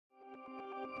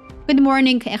Good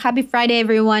morning and happy Friday,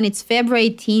 everyone. It's February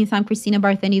 18th. I'm Christina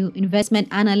Bartheni, investment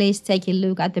analyst. Take a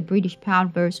look at the British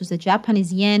pound versus the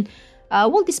Japanese yen.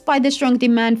 Despite the strong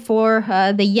demand for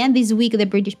the yen this week, the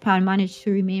British pound managed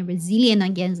to remain resilient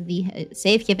against the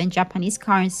safe haven Japanese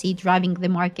currency, driving the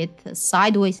market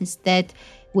sideways instead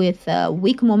with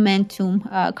weak momentum.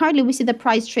 Currently, we see the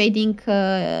price trading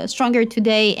stronger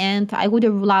today, and I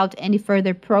wouldn't rule out any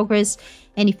further progress,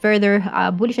 any further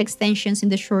bullish extensions in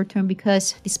the short term,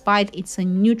 because despite its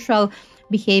neutral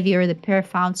behavior, the pair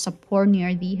found support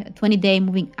near the 20-day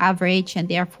moving average and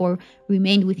therefore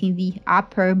remained within the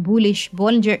upper bullish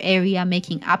Bollinger area,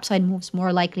 making upside moves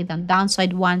more likely than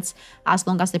downside ones as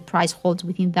long as the price holds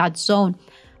within that zone.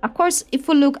 Of course, if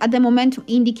we look at the momentum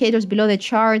indicators below the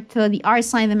chart, the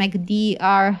RSI and the MACD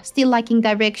are still lacking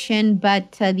direction,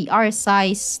 but the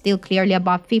RSI is still clearly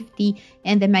above 50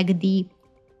 and the MACD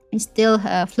is still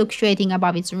fluctuating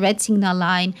above its red signal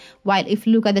line. While if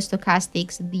you look at the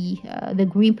stochastics, the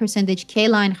green percentage K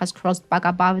line has crossed back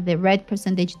above the red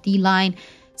percentage D line,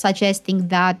 suggesting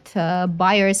that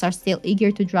buyers are still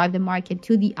eager to drive the market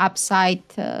to the upside.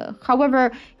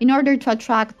 However, in order to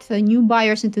attract new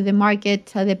buyers into the market,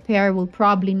 the pair will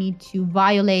probably need to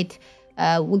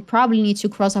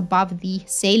cross above the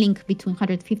sailing between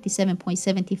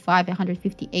 157.75 and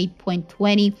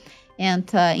 158.20.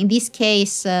 And in this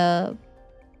case, the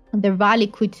rally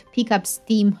could pick up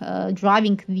steam,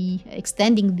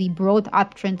 extending the broad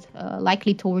uptrend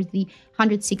likely towards the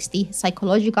 160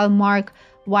 psychological mark,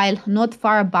 while not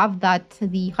far above that,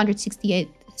 the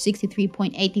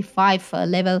 163.85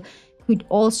 level could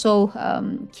also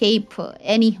cape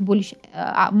any bullish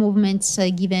movements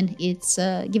given its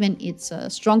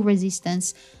strong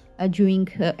resistance during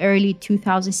early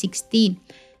 2016.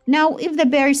 Now, if the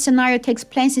bearish scenario takes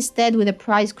place instead, with the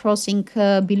price crossing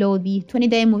below the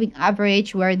 20-day moving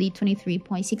average, where the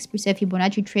 23.6%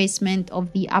 Fibonacci retracement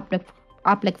of the uplift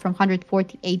from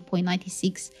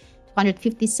 148.96 to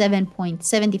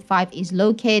 157.75 is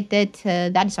located,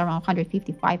 that is around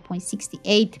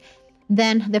 155.68,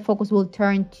 then the focus will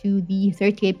turn to the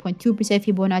 38.2%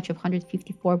 Fibonacci of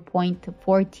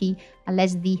 154.40,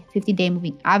 unless the 50-day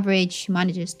moving average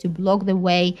manages to block the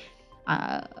way.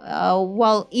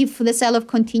 If the sell-off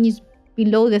continues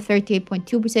below the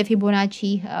 38.2%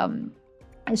 Fibonacci,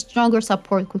 a stronger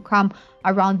support could come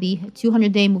around the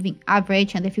 200-day moving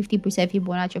average and the 50%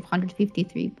 Fibonacci of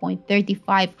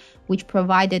 153.35, which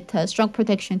provided strong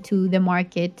protection to the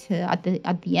market at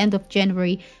the end of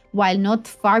January. While not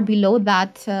far below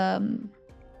that,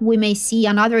 we may see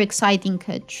another exciting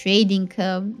trading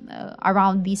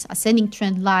around this ascending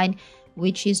trend line,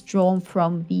 which is drawn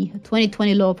from the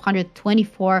 2020 low of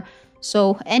 124.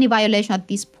 So any violation at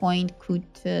this point could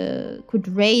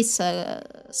raise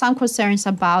some concerns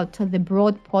about the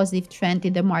broad positive trend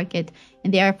in the market,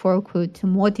 and therefore could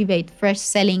motivate fresh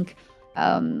selling,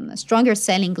 stronger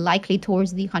selling, likely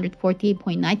towards the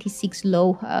 148.96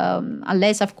 low,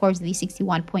 unless, of course, the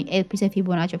 61.8%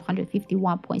 Fibonacci of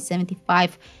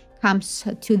 151.75 comes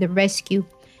to the rescue.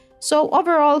 So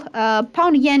overall,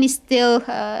 pound yen is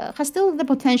has still the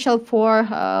potential for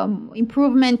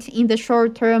improvement in the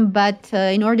short term, but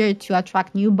in order to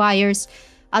attract new buyers,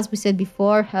 as we said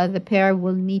before, the pair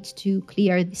will need to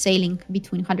clear the sailing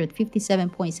between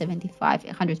 157.75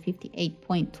 and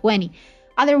 158.20.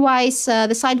 Otherwise,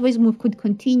 the sideways move could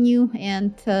continue,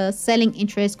 and selling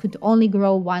interest could only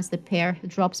grow once the pair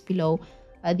drops below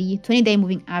the 20-day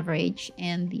moving average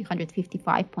and the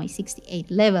 155.68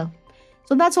 level.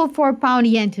 So that's all for pound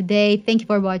yen today. Thank you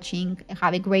for watching and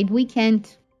have a great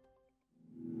weekend.